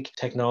I think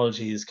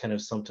technology is kind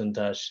of something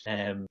that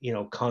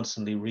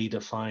constantly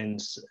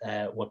redefines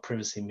what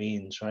privacy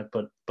means, right?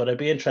 But I'd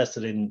be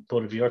interested in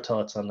both of your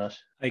thoughts on that.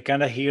 I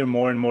kind of hear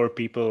more and more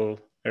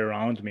people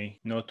around me,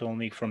 not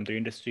only from the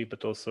industry,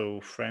 but also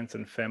friends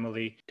and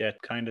family,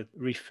 that kind of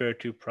refer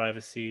to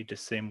privacy the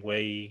same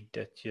way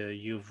that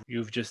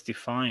you've just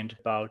defined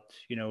about,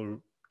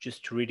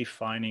 just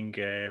redefining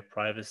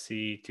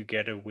privacy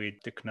together with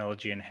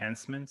technology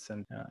enhancements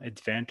and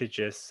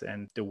advantages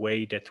and the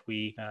way that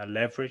we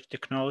leverage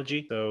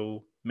technology.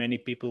 So many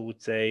people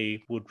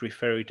would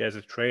refer it as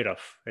a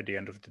trade-off at the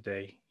end of the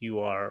day. You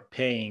are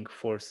paying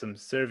for some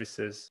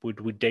services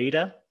with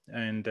data,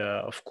 and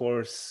of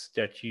course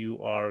that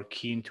you are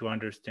keen to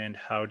understand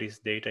how this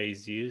data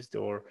is used,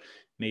 or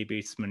maybe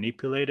it's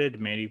manipulated,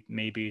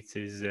 maybe it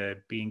is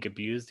being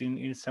abused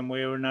in some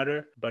way or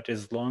another. But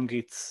as long as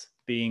it's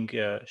being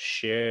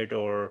shared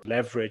or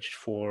leveraged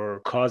for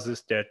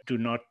causes that do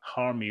not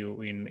harm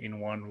you in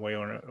one way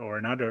or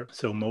another.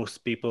 So most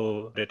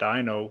people that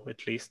I know,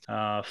 at least,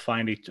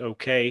 find it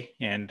okay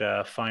and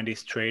find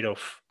this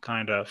trade-off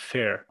kind of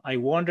fair. I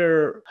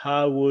wonder,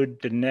 how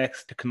would the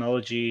next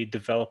technology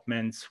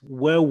developments,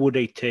 where would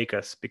they take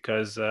us?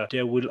 Because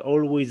there will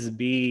always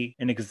be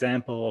an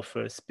example of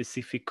a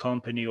specific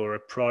company or a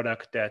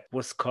product that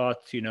was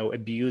caught,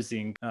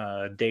 abusing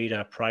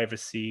data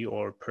privacy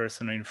or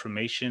personal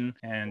information.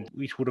 And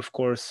it would, of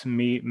course,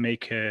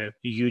 make a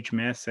huge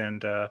mess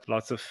and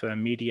lots of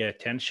media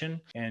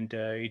attention. And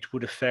it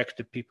would affect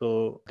the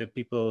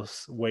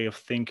people's way of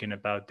thinking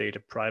about data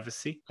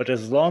privacy. But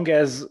as long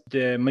as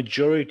the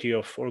majority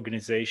of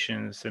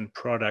organizations and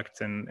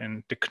products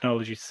and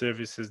technology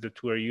services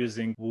that we're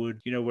using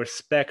would,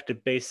 respect the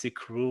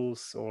basic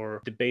rules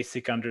or the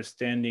basic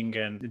understanding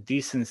and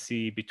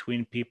decency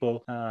between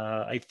people,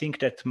 I think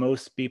that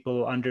most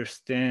people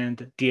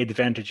understand the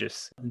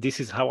advantages. This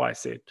is how I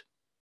see it.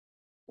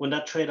 When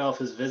that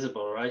trade-off is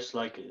visible, right?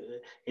 Like,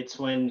 it's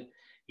when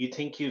you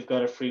think you've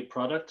got a free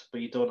product,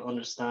 but you don't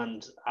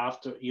understand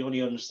you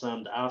only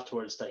understand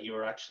afterwards that you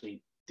were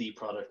actually the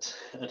product.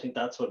 I think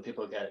that's when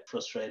people get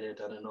frustrated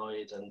and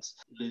annoyed and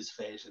lose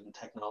faith in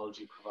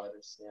technology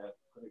providers. Yeah.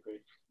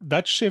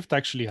 That shift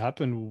actually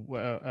happened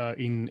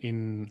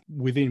in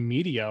within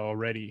media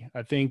already.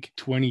 I think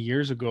 20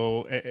 years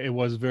ago, it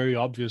was very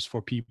obvious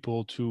for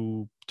people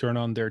to turn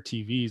on their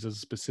TVs at a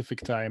specific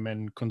time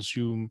and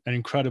consume an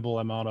incredible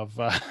amount of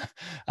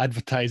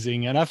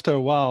advertising. And after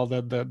a while,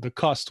 the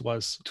cost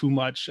was too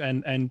much,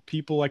 and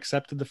people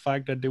accepted the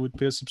fact that they would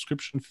pay a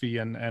subscription fee,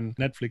 and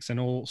Netflix and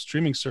all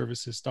streaming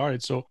services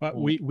started. So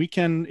we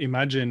can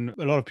imagine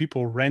a lot of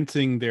people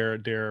renting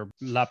their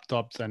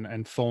laptops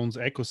and phones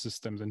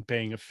ecosystems and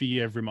paying a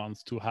fee every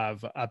month to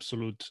have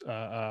absolute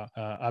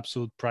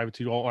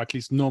privacy, or at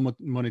least no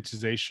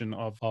monetization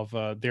of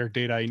their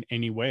data in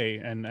any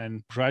way.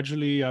 And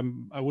gradually,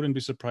 I wouldn't be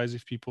surprised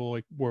if people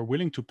were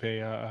willing to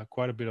pay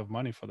quite a bit of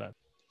money for that.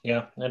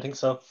 Yeah, I think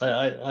so.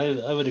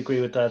 I would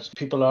agree with that.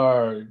 People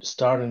are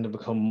starting to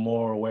become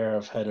more aware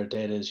of how their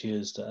data is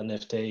used, and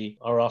if they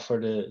are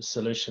offered a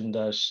solution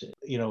that,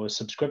 a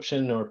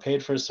subscription or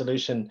paid for a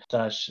solution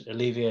that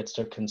alleviates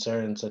their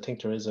concerns, I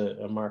think there is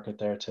a market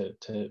there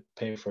to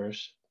pay for it.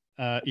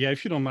 Yeah,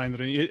 if you don't mind,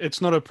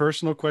 it's not a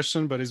personal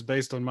question, but it's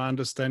based on my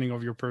understanding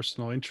of your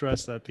personal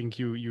interest. I think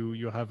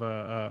you have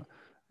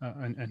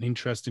an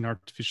interest in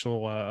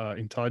artificial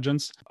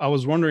intelligence. I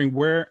was wondering,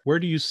 where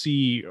do you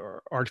see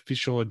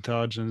artificial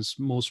intelligence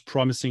most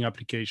promising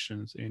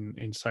applications in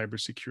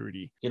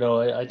cybersecurity?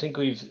 I think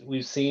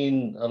we've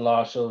seen a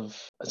lot of.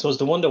 I suppose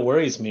the one that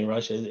worries me,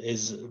 right,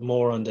 is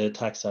more on the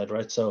attack side,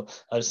 right? So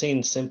I've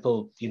seen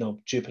simple,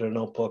 Jupyter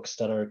notebooks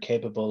that are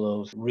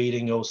capable of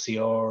reading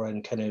OCR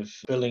and kind of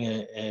building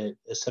a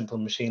simple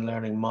machine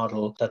learning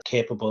model that's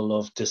capable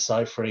of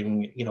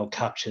deciphering,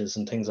 captchas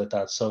and things like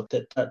that. So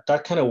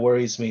that kind of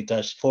worries me,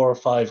 that 4 or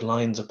 5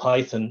 lines of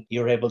Python,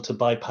 you're able to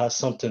bypass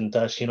something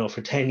that,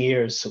 for 10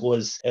 years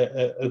was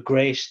a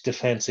great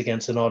defense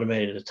against an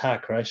automated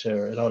attack, right?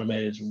 Or an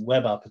automated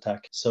web app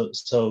attack. So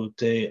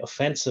the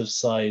offensive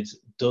side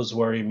does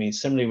worry me.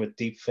 Similarly with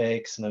deep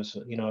fakes, and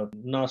I've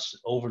not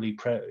overly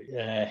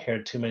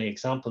heard too many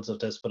examples of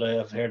this, but I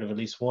have heard of at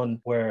least one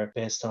where,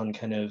 based on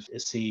kind of a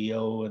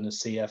CEO and a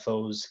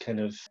CFO's kind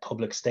of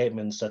public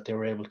statements, that they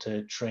were able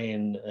to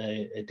train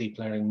a deep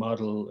learning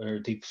model or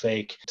deep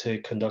fake to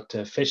conduct a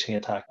phishing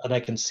attack. And I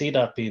can see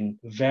that being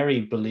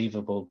very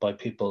believable by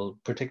people,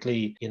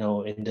 particularly in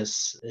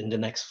the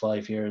next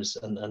 5 years.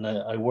 And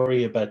I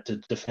worry about the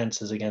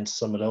defenses against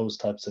some of those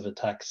types of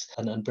attacks,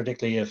 and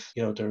particularly if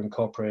they're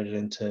incorporated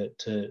into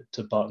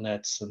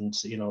botnets and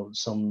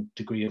some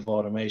degree of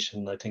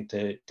automation. I think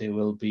they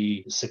will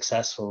be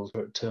successful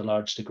to a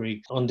large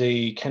degree. On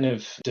the kind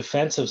of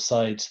defensive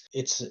side,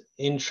 it's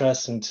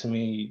interesting to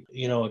me,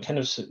 kind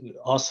of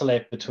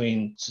oscillate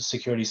between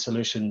security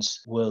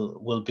solutions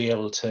will be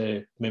able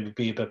to maybe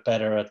be a bit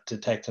better at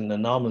detecting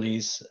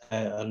anomalies,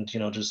 and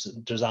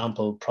there's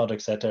ample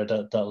products out there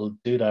that will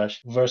do that,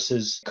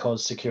 versus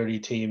cause security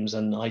teams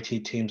and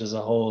IT teams as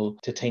a whole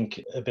to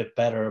think a bit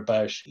better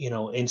about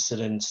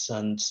incidents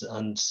and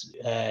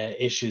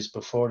issues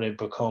before they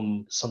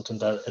become something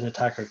that an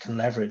attacker can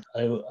leverage.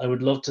 I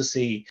would love to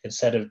see,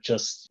 instead of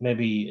just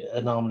maybe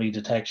anomaly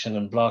detection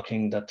and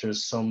blocking, that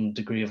there's some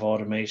degree of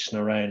automation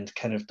around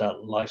kind of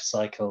that life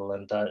cycle,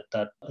 and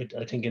that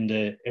I think in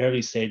the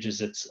early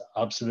stages it's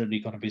absolutely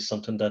going to be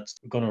something that's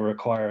going to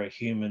require a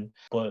human.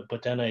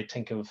 But then I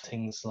think of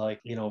things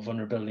like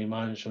vulnerability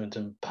management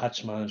and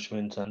patch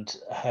management, and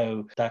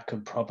how that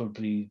could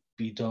probably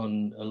be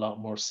done a lot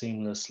more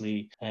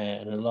seamlessly,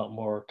 and a lot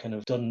more kind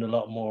of done in a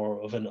lot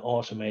more of an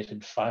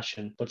automated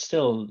fashion, but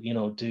still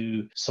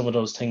do some of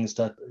those things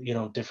that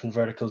different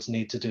verticals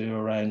need to do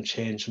around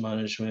change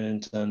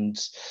management and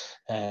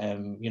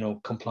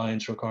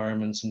compliance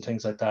requirements and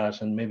things like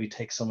that, and maybe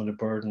take some of the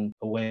burden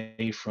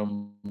away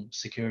from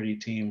security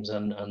teams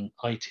and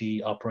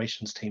IT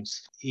operations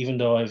teams. Even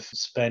though I've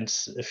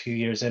spent a few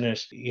years in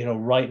it,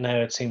 right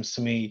now it seems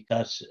to me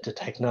that the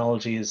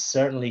technology is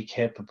certainly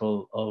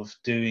capable of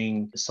doing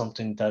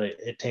something that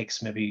it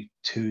takes maybe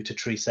 2 to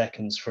 3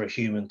 seconds for a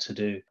human to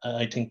do.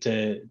 I think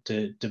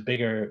the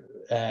bigger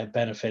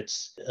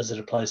benefits as it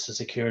applies to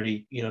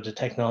security, the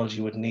technology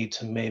would need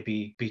to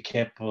maybe be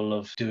capable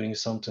of doing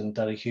something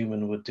that a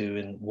human would do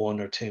in 1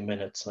 or 2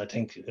 minutes. And I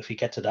think if we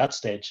get to that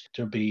stage,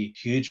 there'll be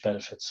huge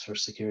benefits for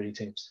security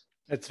teams.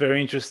 That's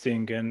very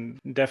interesting, and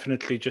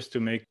definitely just to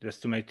make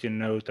a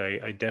note,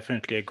 I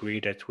definitely agree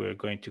that we're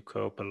going to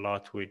cope a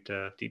lot with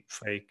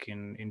deepfake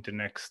in the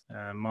next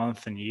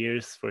month and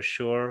years for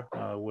sure.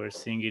 We're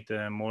seeing it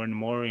more and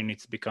more, and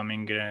it's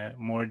becoming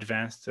more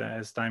advanced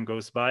as time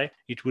goes by.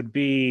 It would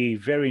be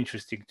very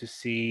interesting to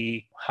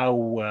see how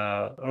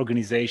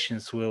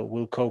organizations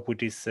will cope with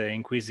this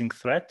increasing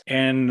threat,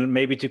 and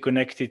maybe to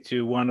connect it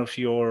to one of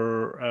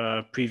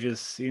your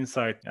previous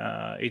insight.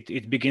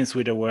 It begins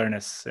with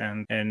awareness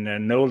and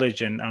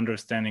knowledge and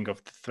understanding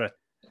of the threat.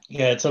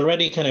 Yeah, it's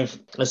already kind of,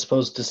 I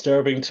suppose,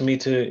 disturbing to me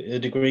to a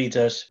degree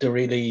that the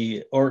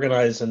really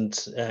organized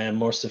and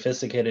more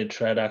sophisticated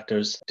threat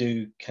actors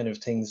do kind of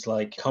things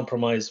like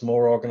compromise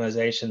more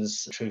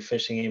organizations through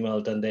phishing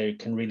email than they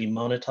can really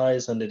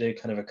monetize, and they do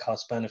kind of a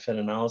cost benefit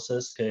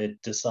analysis to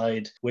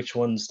decide which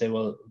ones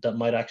that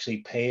might actually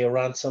pay a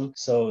ransom.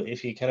 So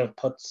if you kind of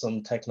put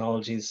some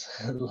technologies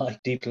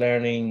like deep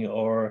learning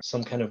or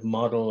some kind of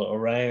model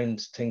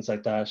around things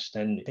like that,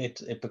 then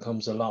it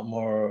becomes a lot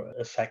more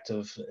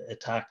effective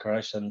attack,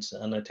 right?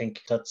 And I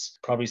think that's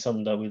probably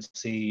something that we'll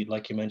see,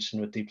 like you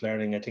mentioned with deep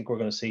learning. I think we're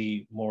going to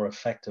see more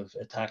effective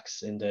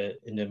attacks in the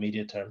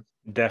immediate term.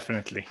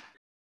 Definitely.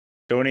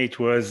 Tony, it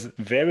was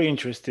very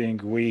interesting.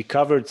 We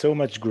covered so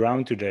much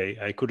ground today.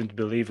 I couldn't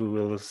believe we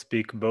will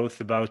speak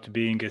both about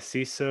being a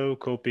CISO,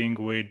 coping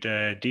with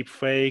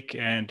deepfake,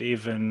 and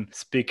even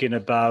speaking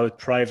about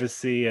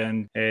privacy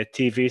and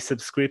TV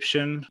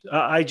subscription.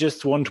 I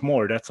just want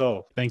more. That's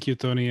all. Thank you,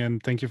 Tony,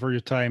 and thank you for your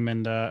time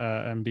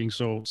and being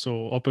so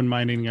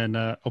open-minded and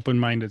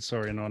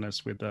and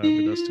honest with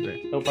us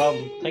today. No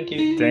problem. Thank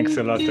you. Thanks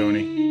a lot,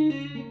 Tony.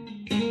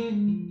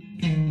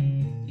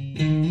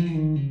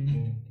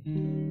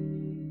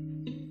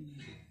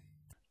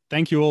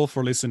 Thank you all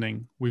for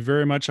listening. We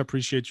very much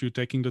appreciate you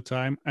taking the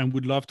time and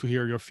would love to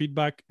hear your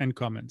feedback and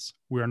comments.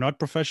 We are not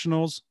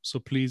professionals, so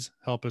please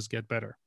help us get better.